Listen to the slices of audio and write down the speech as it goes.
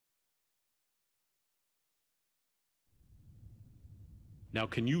Now,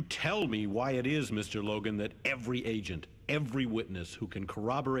 can you tell me why it is, Mr. Logan, that every agent, every witness who can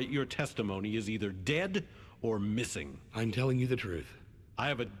corroborate your testimony is either dead or missing? I'm telling you the truth. I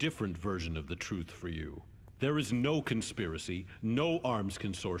have a different version of the truth for you. There is no conspiracy, no arms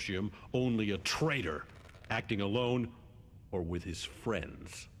consortium, only a traitor, acting alone or with his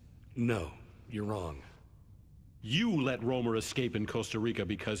friends. No, you're wrong. You let Romer escape in Costa Rica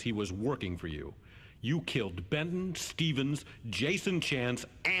because he was working for you. You killed Benton, Stevens, Jason Chance,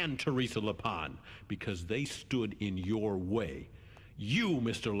 and Teresa Lapon because they stood in your way. You,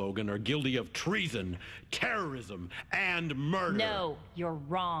 Mr. Logan, are guilty of treason, terrorism, and murder. No, you're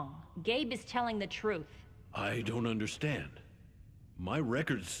wrong. Gabe is telling the truth. I don't understand. My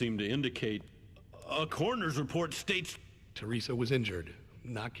records seem to indicate a coroner's report states Teresa was injured,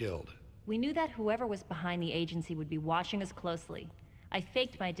 not killed. We knew that whoever was behind the agency would be watching us closely. I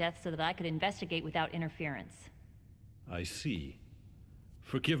faked my death so that I could investigate without interference. I see.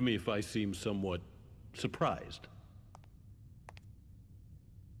 Forgive me if I seem somewhat surprised.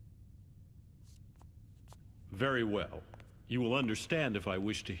 Very well. You will understand if I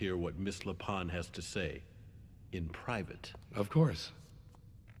wish to hear what Miss Lapon has to say. In private. Of course.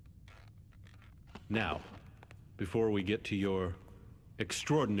 Now, before we get to your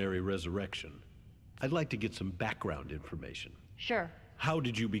extraordinary resurrection, I'd like to get some background information. Sure. How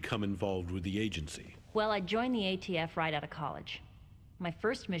did you become involved with the agency? Well, I joined the ATF right out of college. My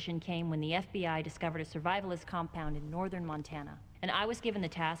first mission came when the FBI discovered a survivalist compound in northern Montana, and I was given the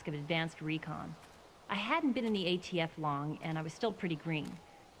task of advanced recon. I hadn't been in the ATF long, and I was still pretty green,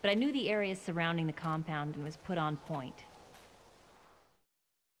 but I knew the areas surrounding the compound and was put on point.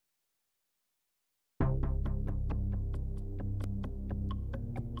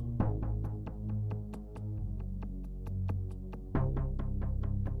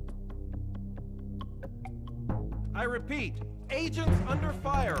 I repeat, agents under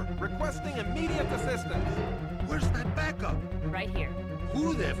fire, requesting immediate assistance. Where's that backup? Right here.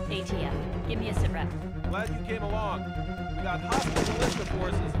 Who the ATF. Give me a sit rep. Glad you came along. We got hostile militia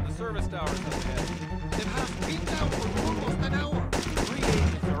forces in the service towers up ahead. They have been down for almost an hour. 3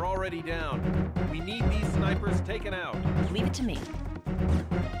 agents are already down. We need these snipers taken out. Leave it to me.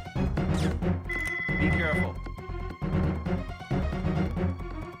 Be careful.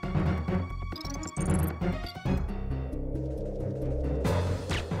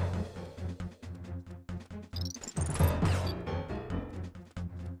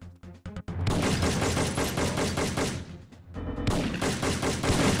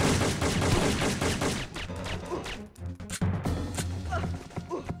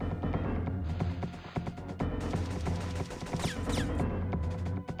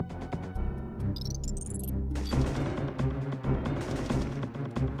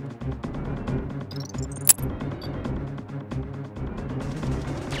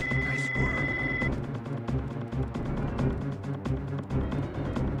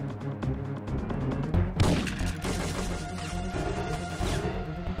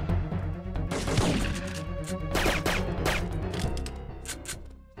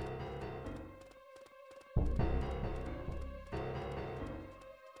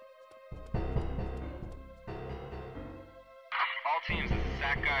 Teams, this is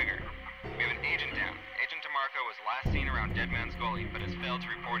Zach Geiger. We have an agent down. Agent DeMarco was last seen around Dead Man's Gully, but has failed to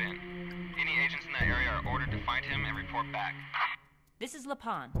report in. Any agents in that area are ordered to find him and report back. This is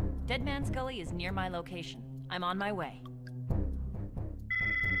Lapon. Dead Man's Gully is near my location. I'm on my way.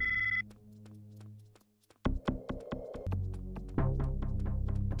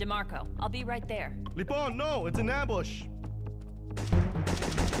 DeMarco, I'll be right there. Lapon, no! It's an ambush!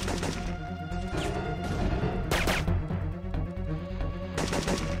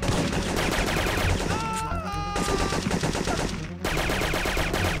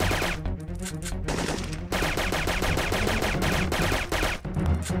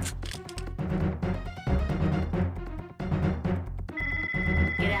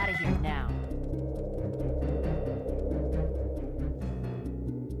 Get out of here now.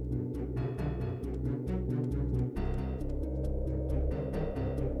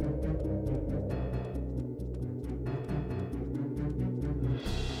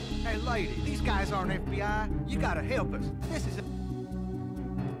 Hey, lady, these guys aren't FBI. You gotta help us. This is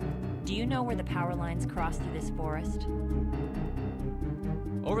Do you know where the power lines cross through this forest?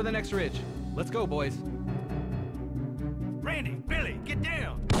 Over the next ridge. Let's go, boys. Randy, Billy, get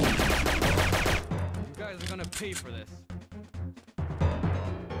down! You guys are gonna pay for this.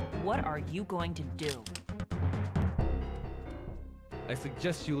 What are you going to do? I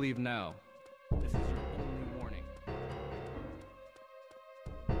suggest you leave now. This is your only warning.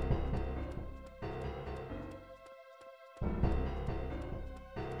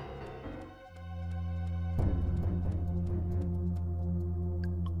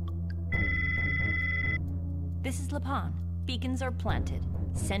 This is Lipan. Beacons are planted.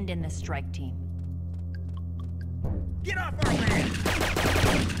 Send in the strike team. Get off our land!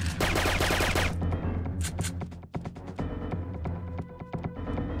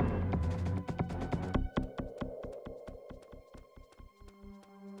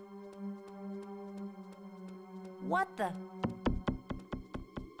 What the?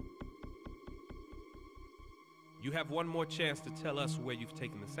 You have one more chance to tell us where you've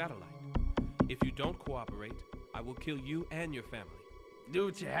taken the satellite. If you don't cooperate, I will kill you and your family. Do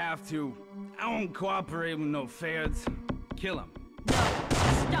what you have to. I won't cooperate with no feds. Kill him. No!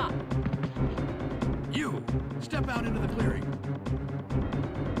 Stop! You! Step out into the clearing.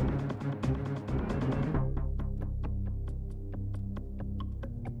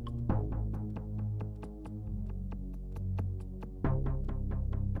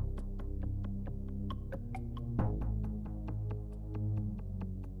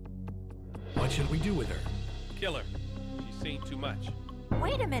 What should we do with her? Kill her. She's seen too much.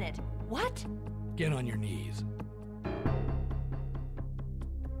 Wait a minute. What? Get on your knees.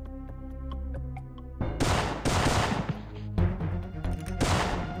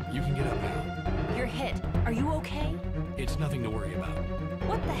 You can get up now. You're hit. Are you okay? It's nothing to worry about.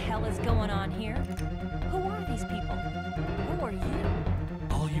 What the hell is going on here? Who are these people? Who are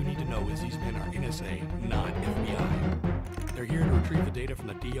you? All you need to know is these men are NSA, not FBI. They're here to retrieve the data from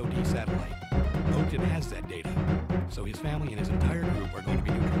the DoD satellite. Oakton has that data, so his family and his entire group are going to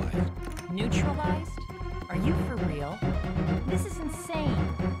be neutralized. Neutralized? Are you for real? This is insane.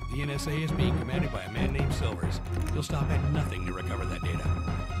 The NSA is being commanded by a man named Silvers. He'll stop at nothing to recover that data.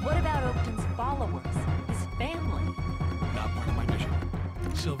 What about Oakton's followers? His family? Not part of my mission.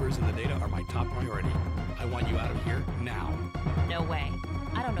 Silvers and the data are my top priority. I want you out of here now. No way.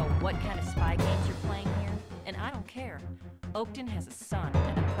 I don't know what kind of spy games you're playing here, and I don't care. Oakton has a son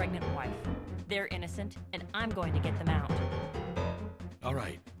and a pregnant wife. They're innocent, and I'm going to get them out. All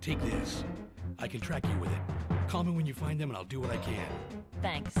right, take this. I can track you with it. Call me when you find them and I'll do what I can.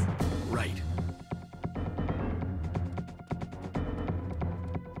 Thanks. Right.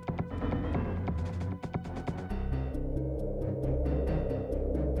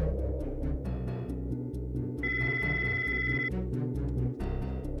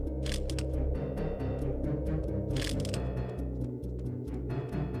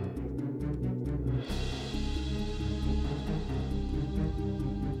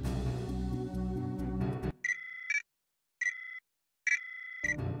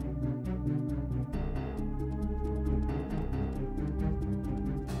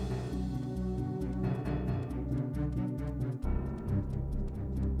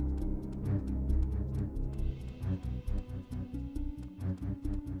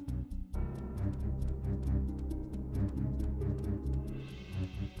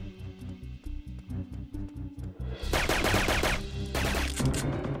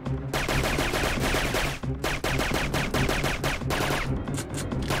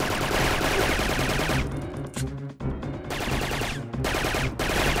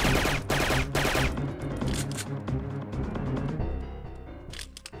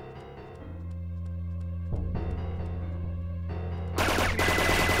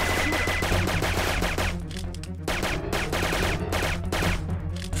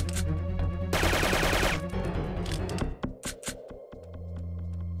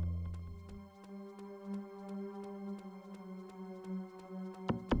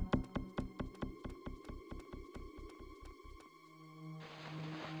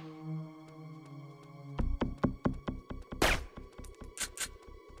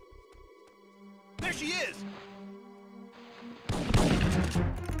 There she is!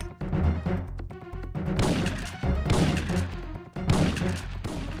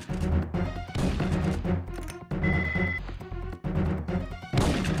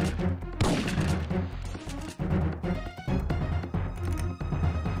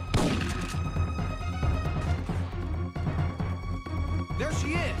 There she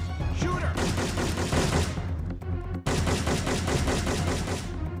is! Shoot her!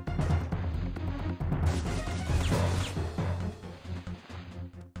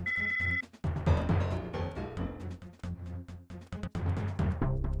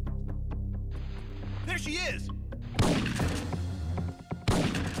 There she is!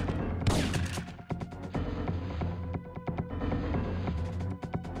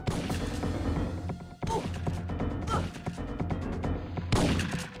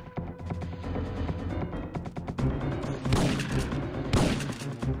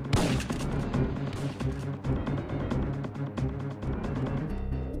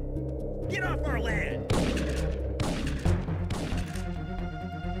 Get off our land!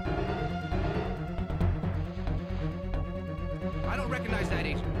 recognize that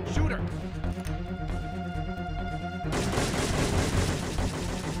agent. Shoot her!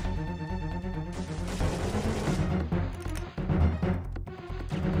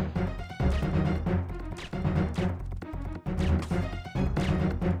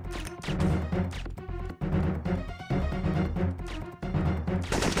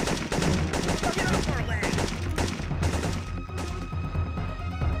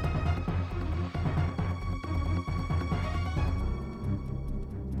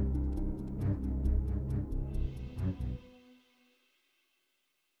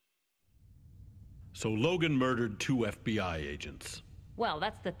 So Logan murdered 2 FBI agents. Well,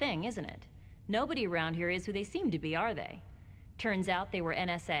 that's the thing, isn't it? Nobody around here is who they seem to be, are they? Turns out they were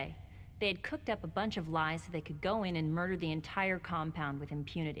NSA. They had cooked up a bunch of lies so they could go in and murder the entire compound with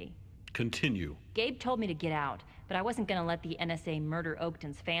impunity. Continue. Gabe told me to get out, but I wasn't gonna let the NSA murder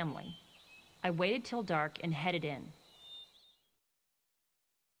Oakton's family. I waited till dark and headed in.